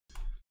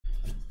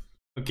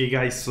Okay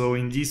guys, so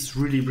in this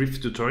really brief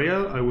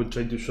tutorial, I will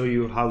try to show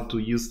you how to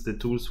use the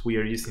tools we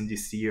are using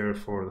this year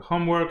for the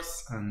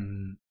homeworks,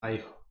 and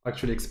I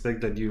actually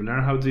expect that you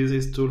learn how to use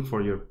this tool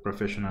for your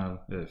professional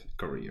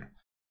career.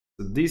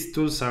 So these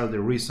tools are the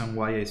reason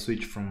why I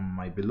switched from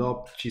my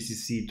beloved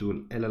GCC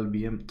tool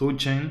LLVM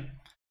toolchain.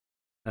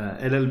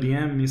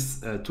 LLVM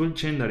is a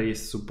toolchain that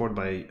is supported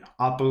by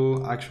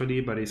Apple actually,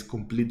 but it's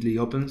completely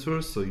open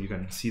source, so you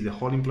can see the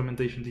whole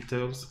implementation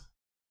details.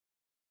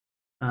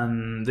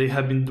 And they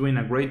have been doing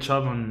a great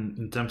job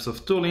in terms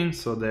of tooling.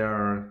 So they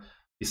are,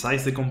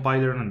 besides the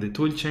compiler and the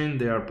toolchain,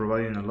 they are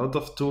providing a lot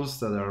of tools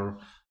that are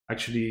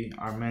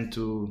meant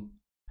to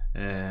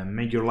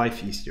make your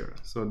life easier.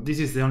 So this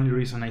is the only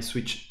reason I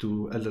switched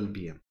to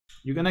LLVM.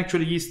 You can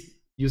actually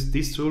use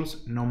these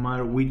tools no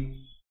matter which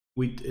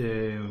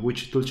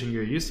toolchain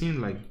you're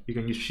using. Like you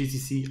can use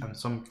GCC and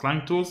some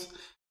clang-tools,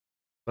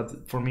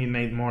 but for me it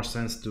made more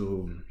sense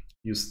to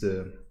use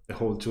the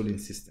whole tooling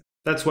system.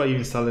 That's why you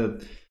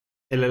installed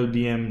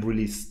LLVM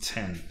release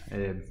 10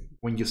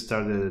 when you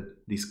started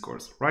this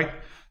course, right?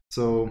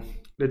 So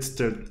let's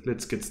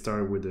get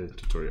started with the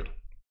tutorial.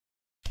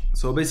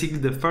 So basically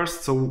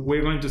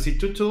we're going to see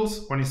two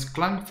tools. One is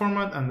clang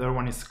format and the other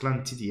one is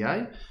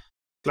clang-TDI.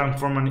 Clang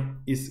format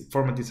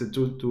is a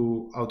tool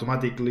to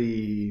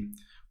automatically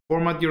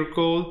format your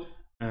code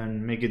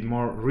and make it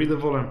more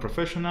readable and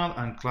professional,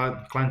 and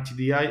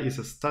clang-TDI is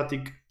a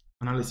static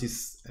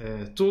analysis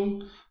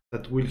tool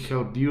that will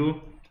help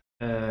you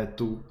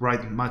to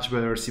write much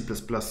better C++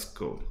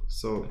 code.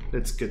 So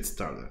let's get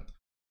started.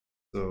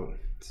 So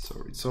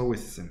sorry, it's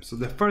always the same. So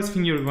the first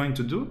thing you're going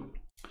to do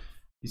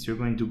is you're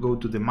going to go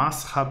to the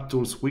must-have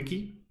tools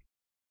wiki.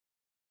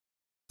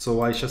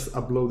 So I just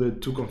uploaded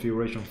two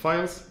configuration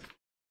files.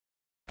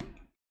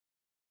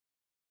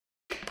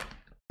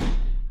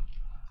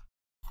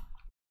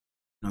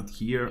 Not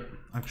here,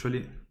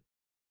 actually.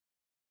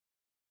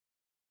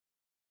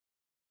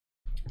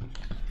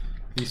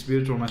 This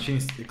virtual machine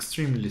is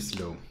extremely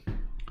slow.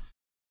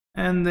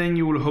 And then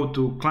you will go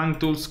to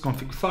clang-tools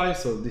config file.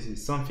 So this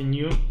is something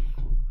new.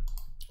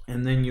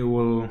 And then you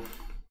will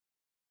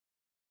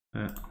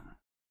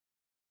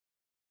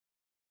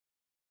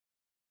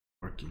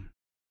working.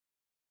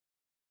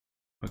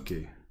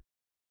 Okay.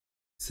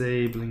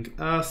 Save link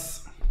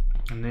as,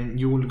 and then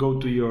you will go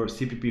to your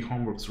CPP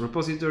homeworks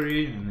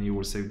repository, and then you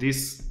will save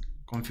this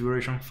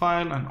configuration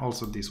file and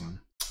also this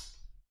one.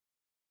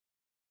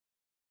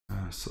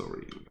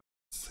 Sorry.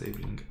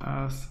 Save link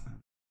as.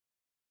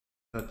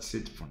 That's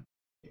it for me,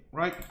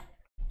 right?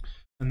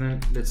 And then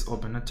let's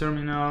open a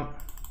terminal.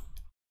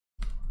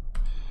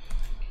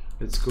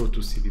 Let's go to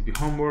CPP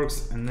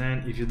homeworks, and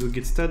then if you do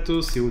git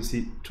status, you will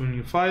see two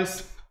new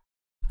files.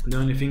 The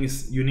only thing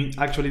is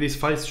actually these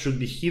files should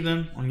be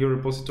hidden on your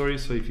repository.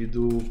 So if you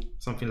do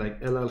something like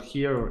LL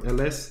here or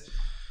LS,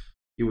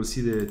 you will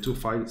see the two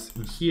files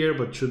in here,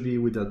 but should be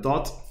with a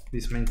dot.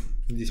 This means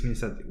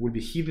that it will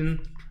be hidden.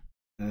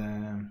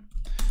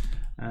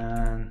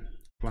 And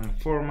clang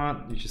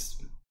format, you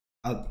just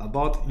add a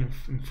dot in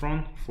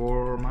front,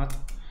 format,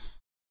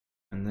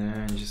 and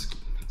then just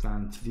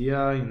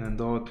clang-TDI and then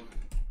dot,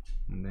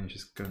 and then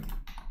just can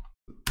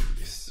do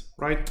this,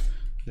 right?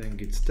 Then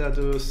git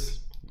status.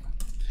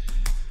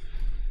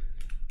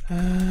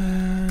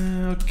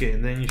 Okay,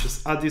 then you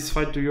just add this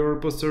file to your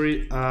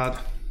repository, add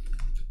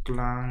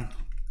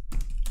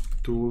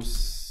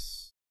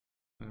clang-tools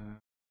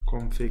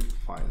config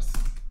files,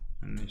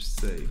 and you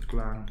say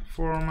clang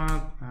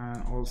format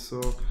and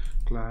also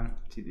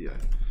clang-TDI.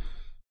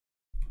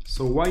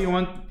 So why you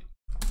want,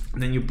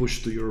 then you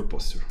push to your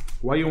repository.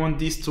 Why you want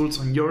these tools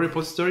on your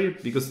repository?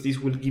 Because this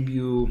will give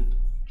you,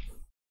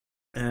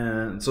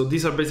 so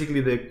these are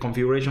basically the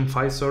configuration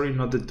files, sorry,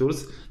 not the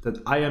tools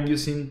that I am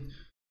using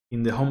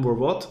in the homework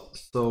bot.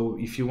 So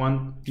if you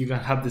want, you can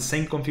have the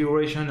same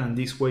configuration, and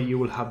this way you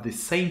will have the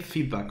same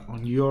feedback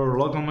on your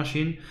local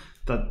machine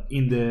that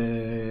in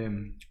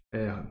the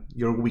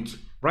your wiki,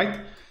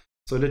 right?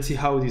 So let's see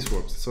how this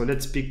works. So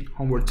let's pick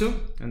homework 2,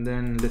 and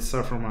then let's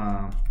start from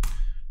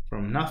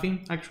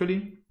nothing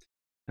actually,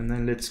 and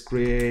then let's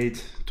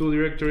create two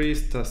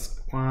directories,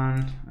 task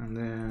 1 and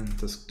then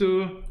task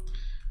 2,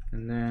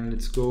 and then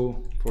let's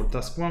go for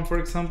task 1 for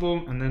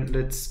example, and then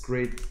let's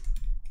create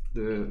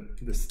the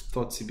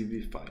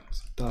 .cpp file,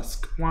 so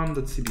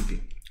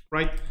task1.cpp,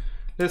 right?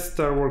 Let's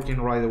start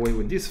working right away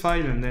with this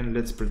file, and then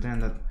let's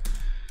pretend that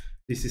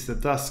this is the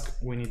task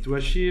we need to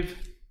achieve,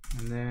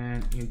 and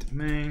then int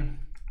main,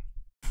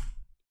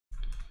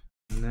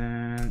 and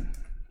then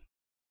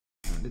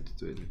let's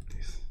do it like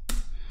this,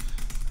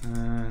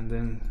 and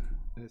then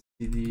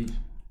std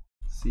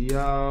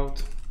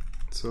cout,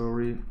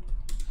 sorry,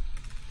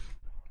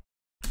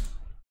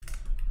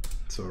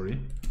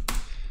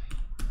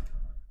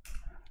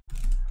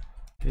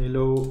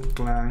 hello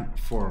clang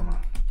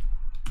format,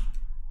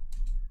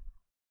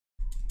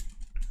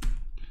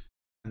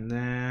 and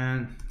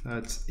then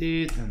that's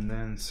it, and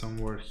then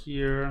somewhere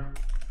here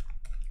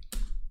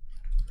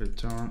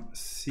return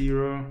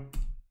 0,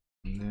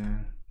 and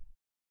then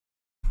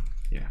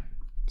yeah,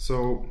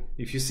 So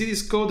if you see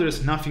this code,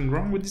 there's nothing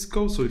wrong with this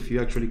code. So if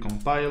you actually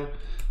compile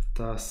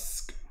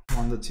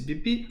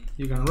task1.cpp,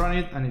 you can run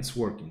it and it's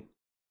working.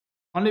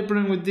 Only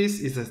problem with this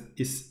is that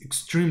it's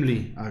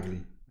extremely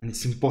ugly and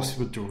it's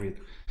impossible to read.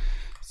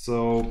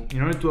 So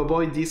in order to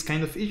avoid these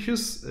kind of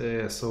issues,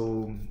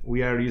 so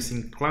we are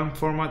using clang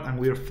format, and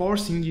we are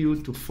forcing you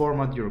to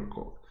format your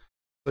code.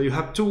 So you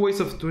have two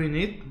ways of doing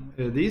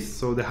it.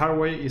 So the hard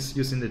way is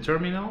using the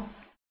terminal,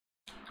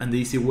 and the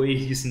easy way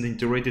is using the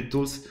integrated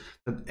tools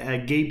that I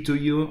gave to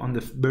you on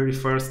the very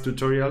first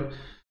tutorial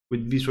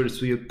with Visual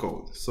Studio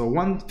Code. So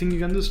one thing you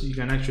can do is you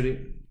can actually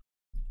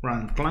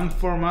run clang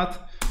format,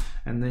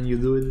 and then you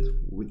do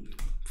it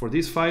for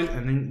this file,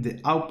 and then the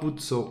output.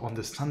 So on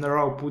the standard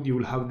output, you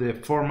will have the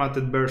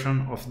formatted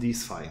version of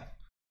this file.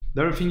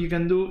 The other thing you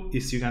can do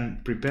is you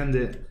can prepend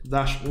the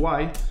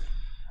 -y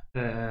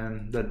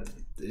that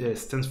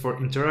stands for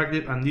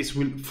interactive, and this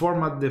will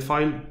format the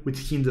file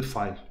within the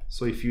file.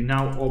 So if you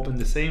now open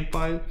the same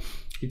file,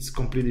 it's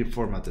completely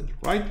formatted,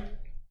 right?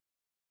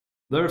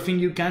 The other thing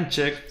you can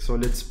check, so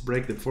let's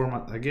break the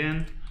format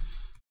again.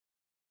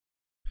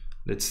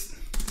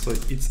 So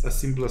it's as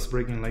simple as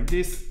breaking like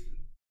this.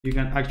 You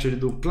can actually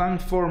do clang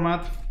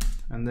format,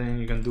 and then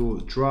you can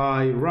do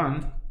try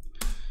run,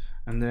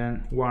 and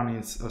then one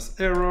is as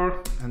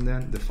error, and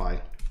then the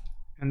file.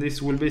 And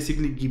this will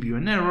basically give you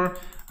an error,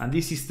 and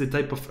this is the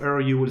type of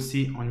error you will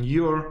see on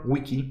your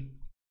wiki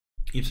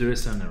if there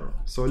is an error.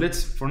 So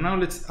for now,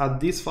 let's add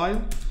this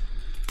file,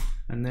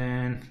 and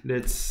then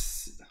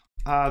let's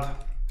add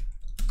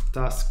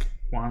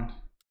task1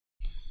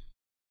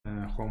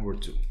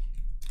 homework 2,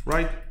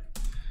 right?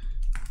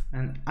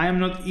 And I am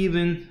not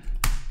even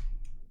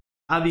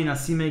adding a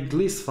cmlx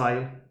list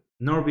file,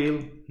 nor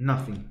build,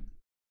 nothing.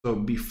 So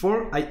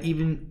before I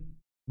even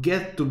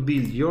get to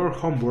build your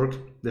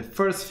homework, the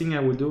first thing I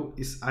will do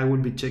is I will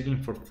be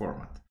checking for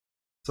format.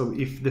 So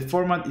if the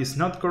format is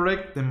not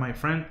correct, then my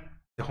friend,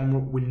 the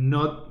homework will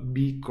not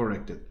be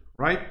corrected,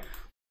 right?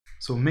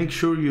 So make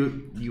sure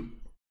you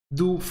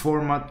do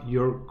format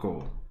your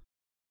code.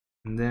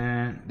 And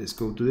then let's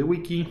go to the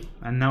wiki,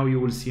 and now you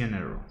will see an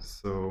error.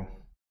 So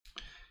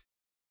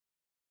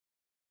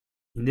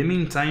in the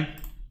meantime,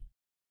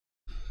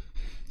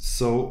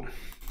 so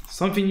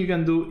something you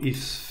can do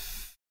is,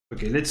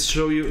 okay, let's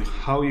show you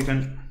how you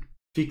can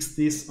fix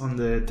this on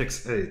the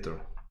text editor.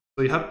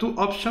 So you have two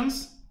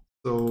options.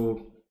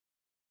 So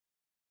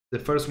the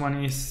first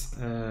one is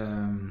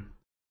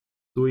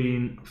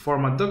doing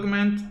format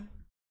document,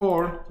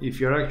 or if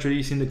you're actually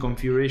using the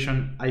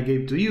configuration I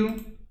gave to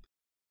you,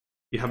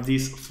 you have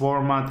this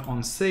format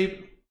on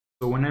save.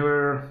 So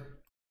whenever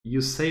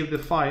you save the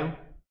file,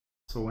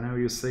 so whenever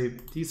you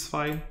save this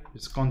file,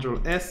 it's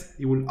Ctrl S,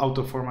 it will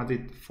auto format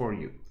it for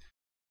you.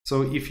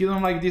 So if you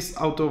don't like this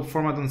auto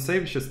format on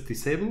save, just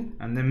disable,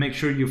 and then make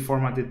sure you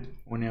format it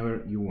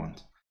whenever you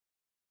want.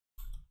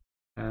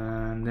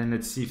 And then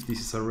let's see if this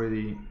is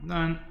already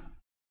done.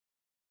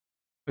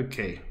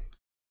 Okay,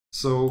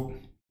 so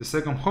the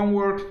second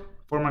homework,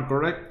 format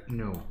correct?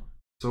 No.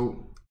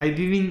 So I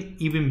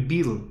didn't even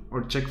build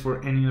or check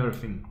for any other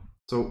thing.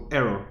 So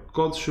error,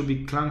 code should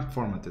be clang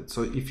formatted.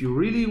 So if you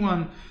really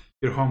want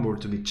your homework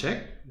to be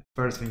checked, the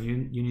first thing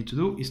you need to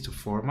do is to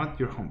format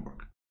your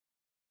homework.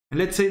 And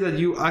let's say that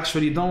you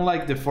actually don't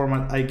like the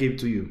format I gave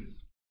to you.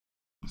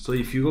 So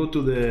if you go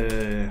to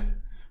the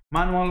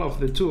manual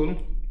of the tool,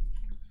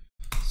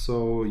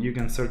 so you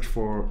can search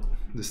for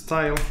the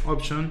style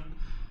option,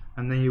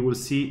 and then you will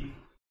see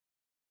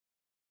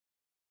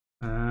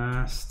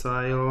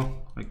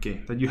style,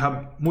 okay, that you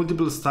have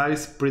multiple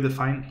styles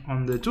predefined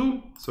on the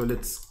tool. So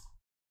let's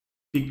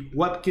pick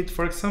WebKit,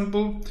 for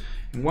example.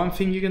 And one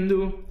thing you can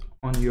do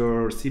on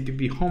your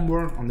CPP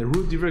homework on the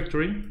root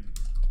directory,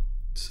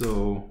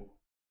 so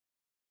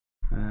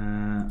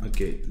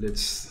okay,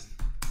 let's,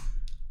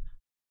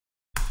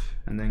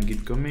 and then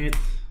git commit,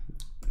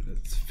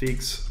 let's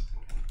fix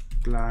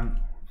clang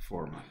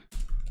format.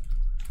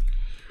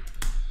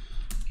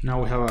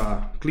 Now we have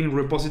a clean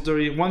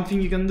repository. One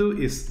thing you can do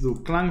is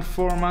do clang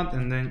format,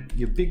 and then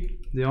you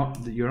pick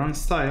your own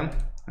style,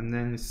 and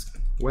then it's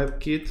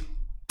WebKit,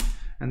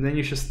 and then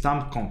you just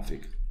stamp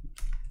config.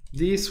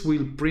 This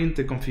will print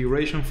the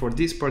configuration for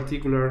this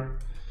particular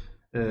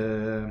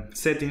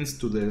settings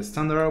to the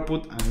standard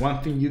output. And one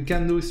thing you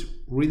can do is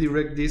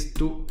redirect this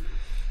to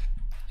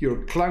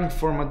your clang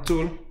format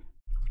tool.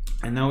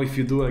 And now if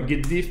you do a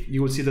git diff,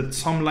 you will see that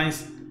some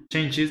lines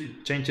change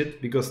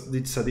it because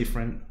it's a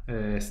different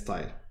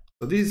style.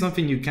 So this is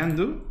something you can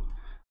do.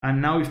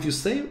 And now if you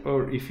save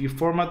or if you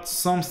format,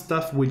 some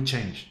stuff will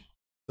change.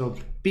 So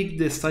pick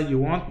the style you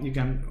want. You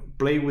can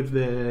play with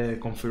the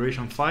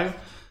configuration file.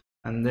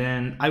 And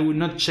then I would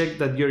not check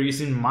that you're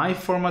using my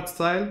format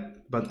style,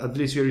 but at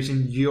least you're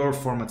using your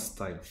format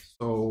style.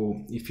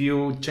 So if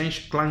you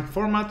change clang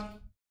format,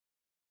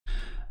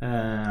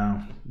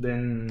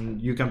 then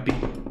you can pick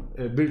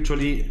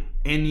virtually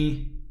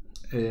any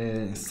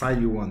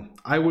style you want.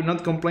 I will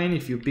not complain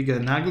if you pick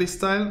an ugly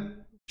style.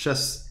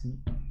 Just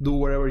do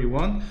whatever you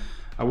want.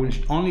 I will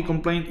only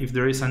complain if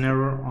there is an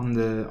error on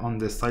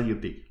the style you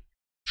pick.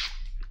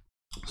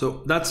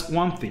 So that's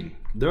one thing.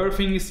 The other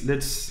thing is,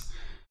 let's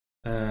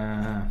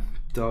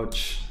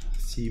touch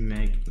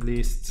cmake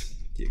list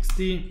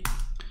txt,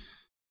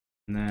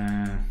 and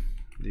then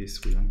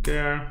this we don't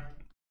care,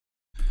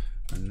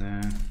 and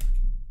then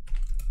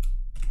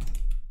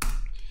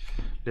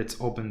let's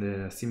open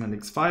the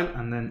cmlx file,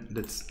 and then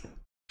let's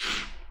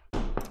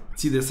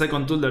see the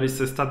second tool, that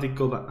is a static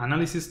code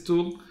analysis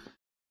tool,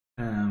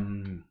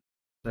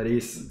 that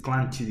is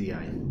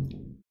clang-tools.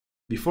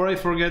 Before I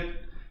forget,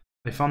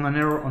 I found an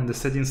error on the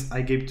settings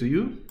I gave to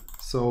you.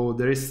 So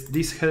there is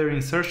this header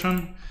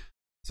insertion.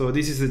 So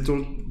this is the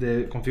tool,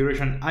 the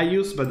configuration I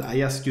use, but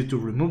I ask you to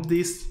remove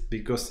this,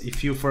 because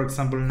if you, for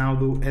example, now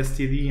do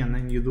std and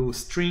then you do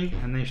string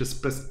and then you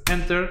just press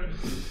enter,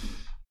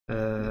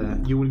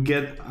 you will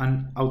get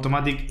an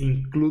automatic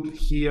include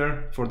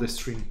here for the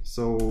string.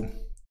 So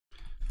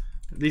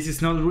this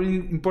is not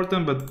really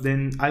important, but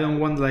then I don't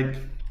want like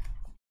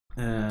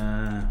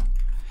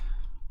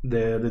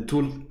the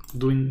tool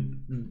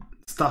doing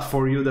stuff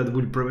for you that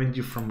will prevent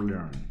you from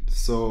learning.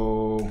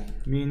 So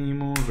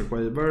minimum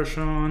required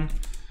version,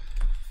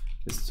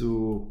 let's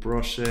do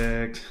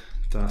project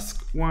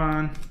task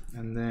 1,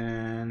 and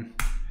then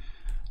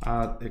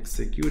add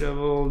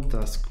executable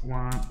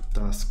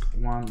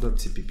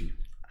task1.cpp.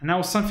 And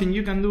now something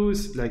you can do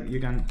is like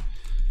you can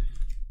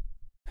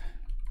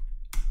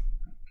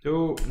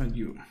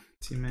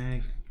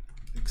cmake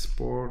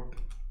export,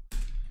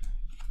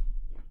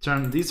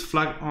 turn this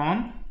flag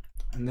on,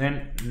 and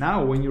then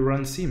now when you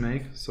run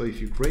cmake, so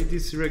if you create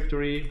this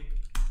directory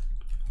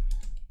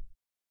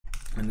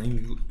and then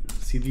you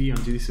cd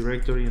onto this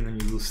directory and then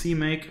you do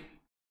cmake,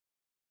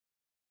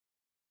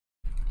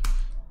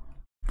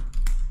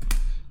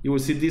 you will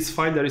see this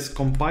file that is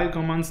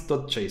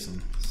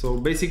compilecommands.json. So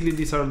basically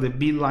these are the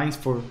B lines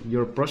for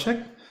your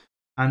project,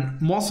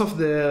 and most of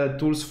the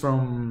tools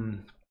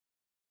from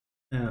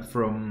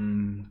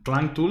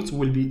clang-tools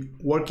will be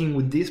working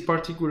with this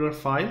particular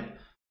file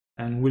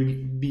and will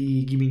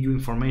be giving you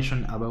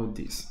information about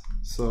this.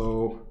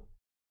 So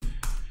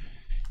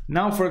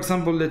now, for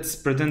example, let's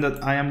pretend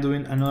that I am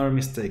doing another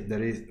mistake.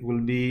 That it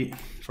will be,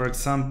 for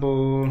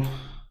example,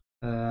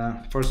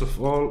 first of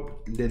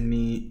all, let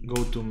me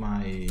go to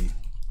my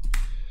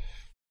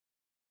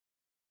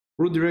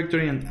root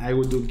directory and I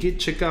will do git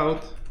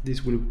checkout.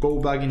 This will go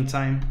back in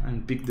time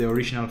and pick the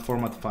original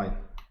format file.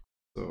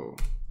 So,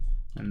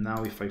 and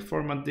now if I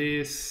format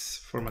this,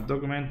 format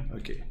document,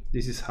 okay,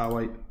 this is how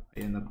I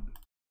end up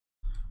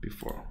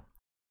before.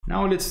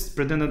 Now let's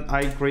pretend that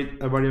I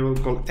create a variable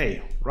called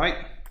a,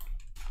 right?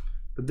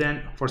 But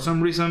then for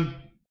some reason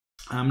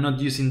I'm not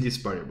using this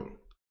variable.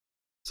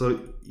 So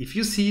if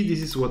you see,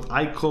 this is what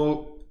I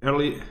call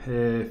early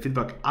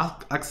feedback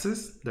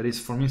access. That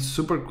is for me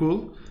super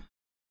cool,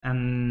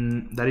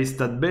 and that is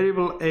that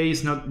variable a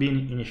is not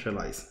being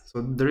initialized.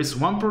 So there is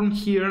one problem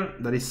here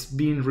that is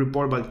being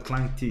reported by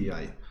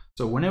clang-tools.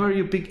 So whenever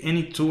you pick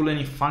any tool,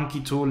 any funky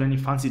tool, any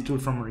fancy tool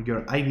from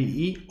your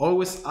IDE,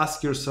 always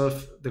ask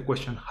yourself the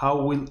question,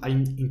 how will I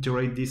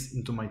integrate this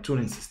into my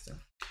tooling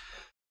system?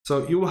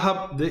 So you will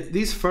have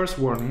this first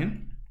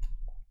warning,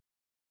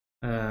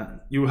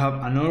 you will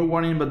have another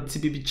warning but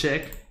cpp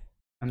check,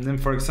 and then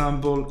for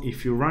example,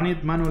 if you run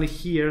it manually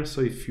here,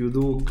 so if you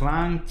do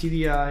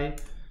clang-tools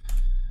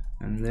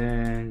and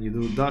then you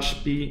do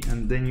 -p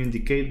and then you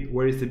indicate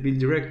where is the build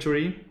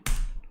directory,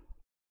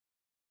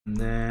 and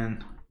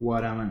then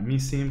what am I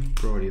missing,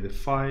 probably the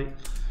file,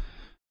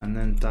 and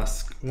then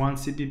task1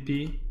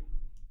 cpp,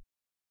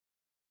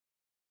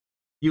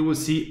 you will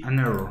see an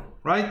error,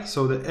 right?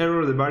 So the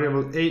error, the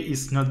variable a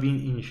is not being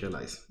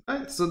initialized,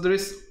 right? So there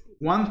is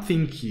one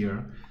thing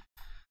here,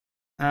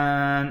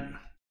 and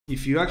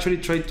if you actually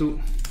try to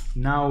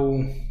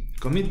now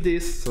commit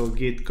this, so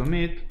git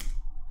commit,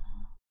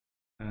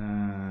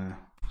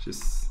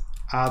 just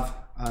add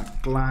a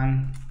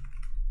clang-tools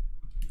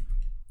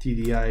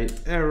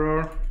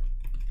error,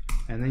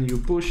 and then you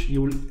push,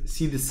 you will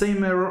see the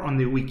same error on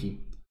the wiki.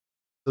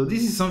 So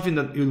this is something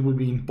that it will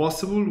be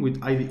impossible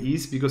with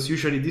IDEs, because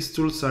usually these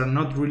tools are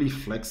not really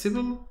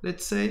flexible,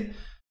 let's say,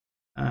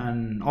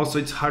 and also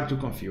it's hard to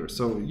configure.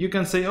 So you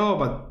can say, oh,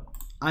 but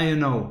I don't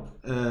know,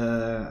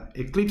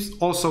 Eclipse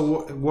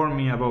also warned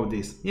me about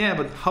this. Yeah,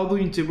 but how do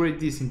you integrate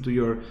this into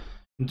your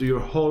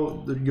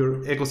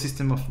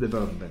ecosystem of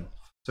development?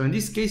 So in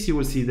this case, you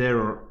will see the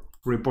error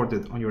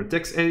reported on your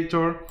text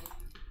editor.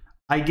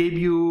 I gave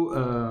you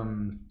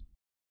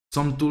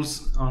some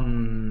tools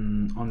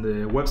on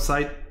the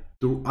website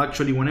to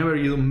actually, whenever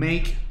you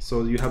make,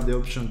 so you have the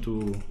option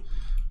to,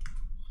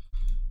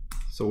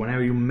 so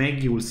whenever you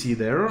make, you will see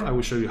the error. I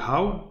will show you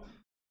how.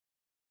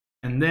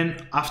 And then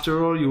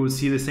after all, you will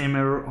see the same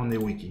error on the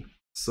wiki.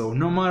 So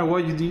no matter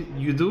what you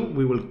do,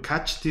 we will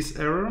catch this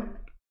error.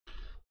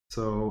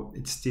 So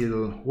it's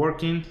still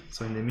working. So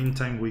in the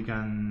meantime, we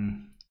can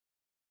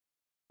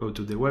go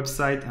to the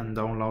website and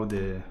download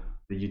the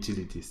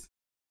utilities.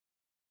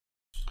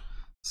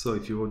 So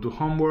if you go to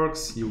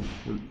Homeworks, you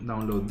will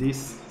download this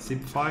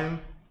zip file.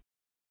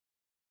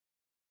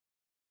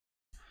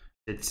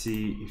 Let's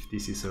see if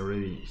this is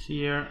already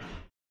here.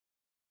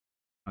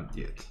 Not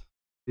yet.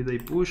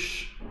 did I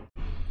push?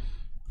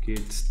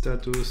 Git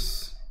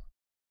status,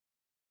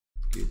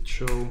 git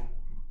show.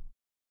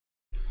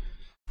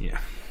 Yeah.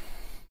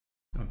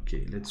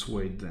 Okay, let's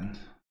wait then.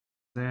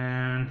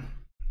 Then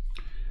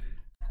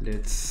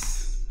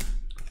let's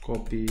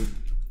copy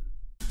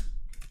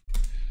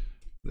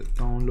the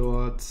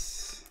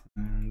downloads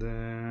and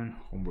then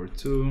homeward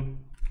 2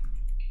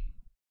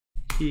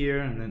 here,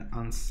 and then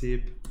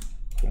unzip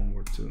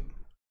homeward 2.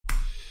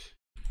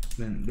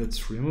 Then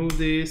let's remove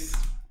this.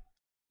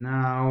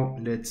 Now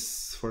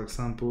let's, for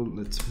example,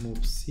 let's move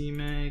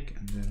cmake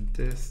and then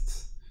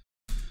test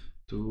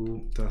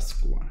to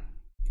task 1.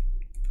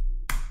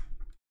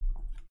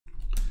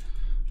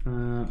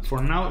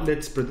 For now,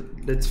 let's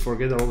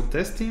forget about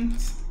testing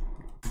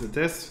the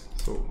test.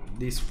 So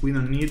this we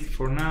don't need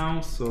for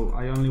now. So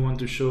I only want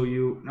to show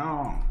you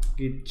now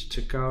git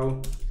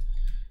checkout.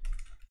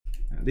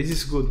 This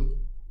is good.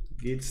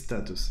 Git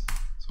status.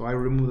 So I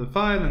remove the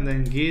file and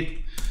then git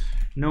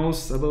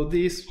knows about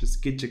this.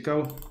 Just git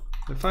checkout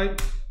the file.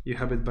 You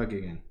have it back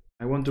again.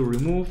 I want to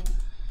remove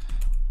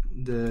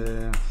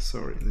the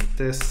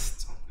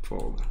test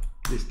folder.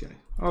 This guy.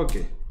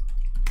 Okay.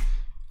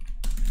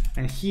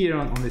 And here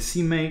on the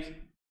cmake,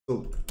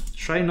 so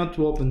try not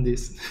to open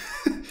this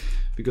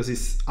because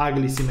it's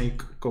ugly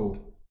cmake code.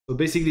 So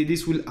basically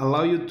this will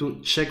allow you to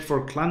check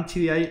for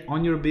clang-TDI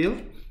on your build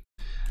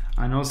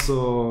and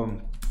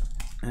also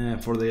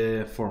for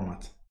the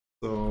format.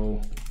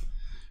 So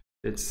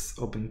let's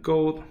open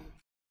code.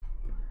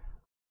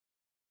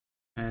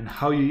 And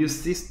how you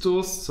use these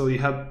tools, so you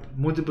have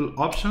multiple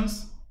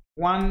options.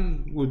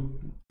 One would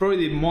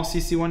probably the most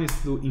easy one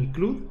is to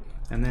include,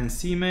 and then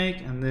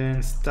cmake, and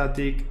then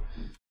static.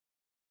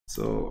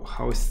 So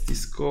how is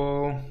this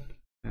called?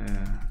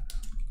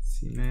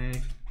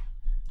 Cmake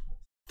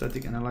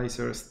static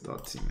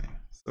analyzers.cmake.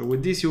 So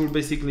with this you will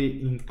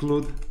basically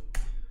include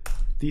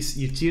this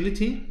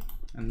utility,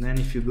 and then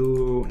if you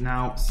do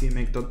now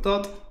cmake ...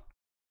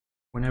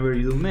 whenever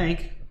you do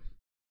make,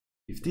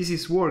 if this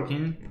is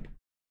working,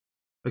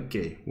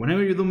 okay,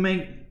 whenever you do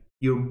make,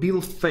 your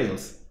build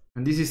fails,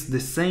 and this is the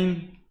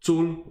same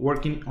tool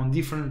working on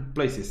different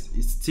places.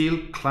 It's still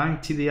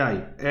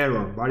clang-TDI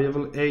error,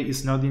 variable a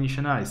is not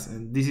initialized,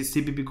 and this is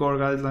CPP core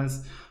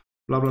guidelines,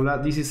 blah blah blah.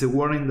 This is a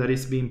warning that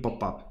is being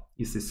popped up.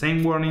 It's the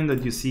same warning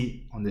that you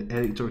see on the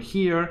editor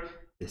here,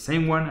 the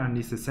same one, and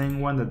it's the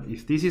same one that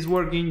if this is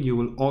working, you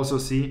will also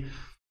see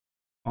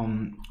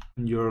on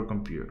your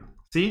computer.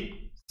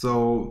 See?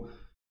 So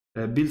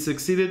build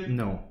succeeded?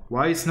 No.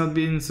 Why it's not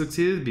being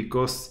succeeded?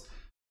 Because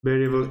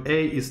variable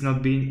a is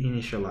not being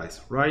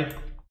initialized, right?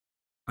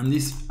 And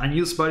this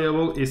unused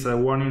variable is a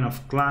warning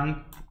of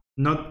clang,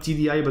 not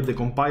TDI but the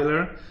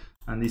compiler,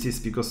 and this is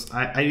because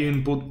I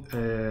didn't put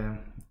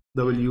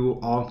W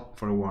alt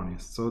for a warning.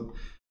 So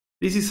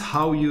this is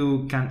how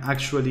you can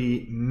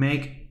actually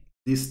make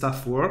this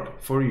stuff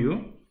work for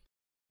you.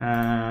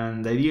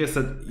 And the idea is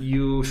that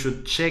you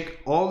should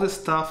check all the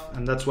stuff,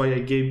 and that's why I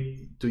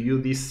gave to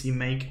you this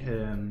cmake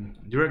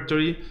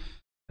directory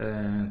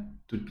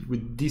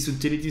with these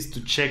utilities to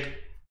check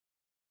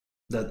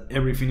that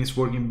everything is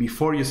working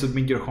before you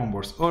submit your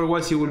homeworks.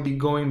 Otherwise you will be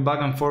going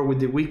back and forth with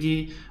the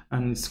wiki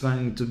and it's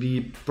going to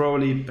be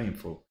probably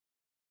painful.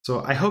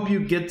 So I hope you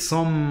get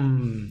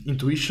some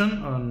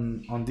intuition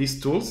on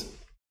these tools.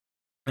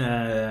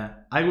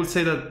 I would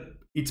say that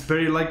it's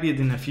very likely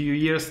that in a few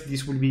years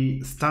this will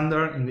be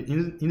standard in the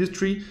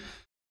industry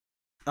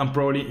and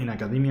probably in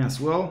academia as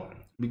well,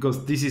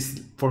 because this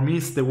is, for me,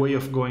 it's the way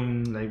of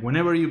going, like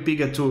whenever you pick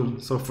a tool,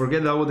 so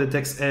forget about the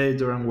text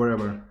editor and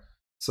wherever.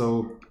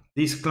 So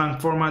this Clang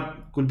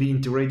format could be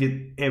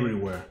integrated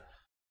everywhere.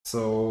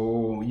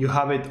 So you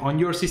have it on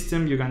your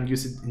system, you can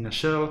use it in a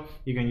shell,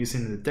 you can use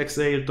it in the text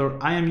editor.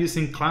 I am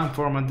using Clang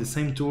format, the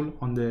same tool,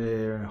 on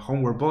the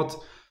homeware bot.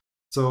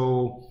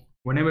 So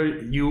whenever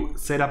you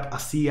set up a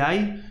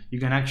CI, you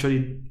can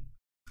actually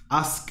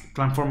ask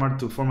Clang format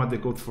to format the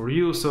code for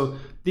you. So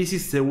this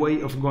is the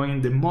way of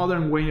going, the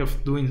modern way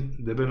of doing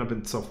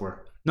development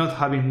software. Not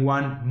having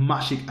one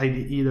magic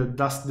IDE that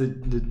does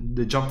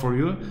the job for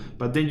you,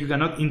 but then you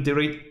cannot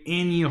integrate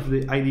any of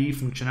the IDE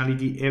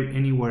functionality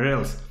anywhere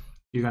else.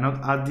 You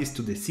cannot add this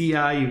to the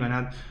CI, you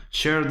cannot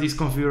share this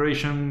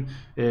configuration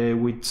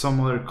with some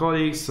other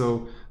colleagues.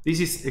 So this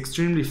is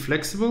extremely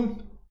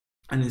flexible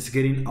and it's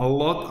getting a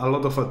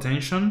lot of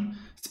attention,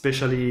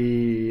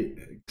 especially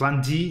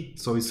clang-D,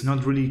 so it's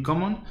not really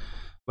common,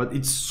 but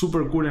it's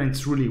super cool and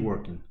it's really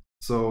working.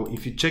 So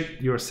if you check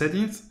your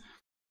settings,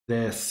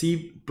 the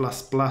C++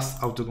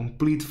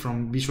 autocomplete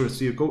from Visual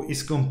Studio Code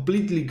is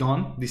completely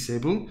gone,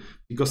 disabled,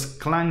 because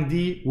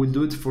clang-D will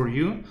do it for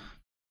you,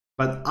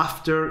 but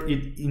after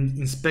it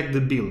inspect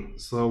the build.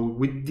 So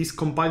with this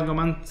compile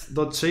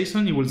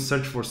command.json, it will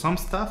search for some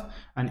stuff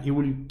and it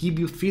will give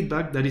you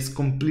feedback that is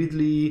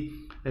completely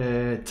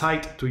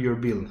tied to your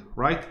build,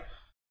 right?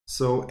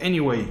 So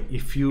anyway,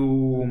 if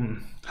you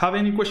have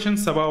any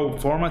questions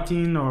about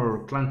formatting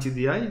or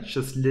clang-TDI,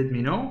 just let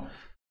me know.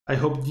 I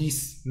hope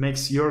this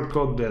makes your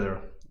code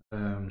better.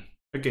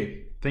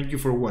 Okay, thank you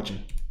for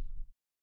watching.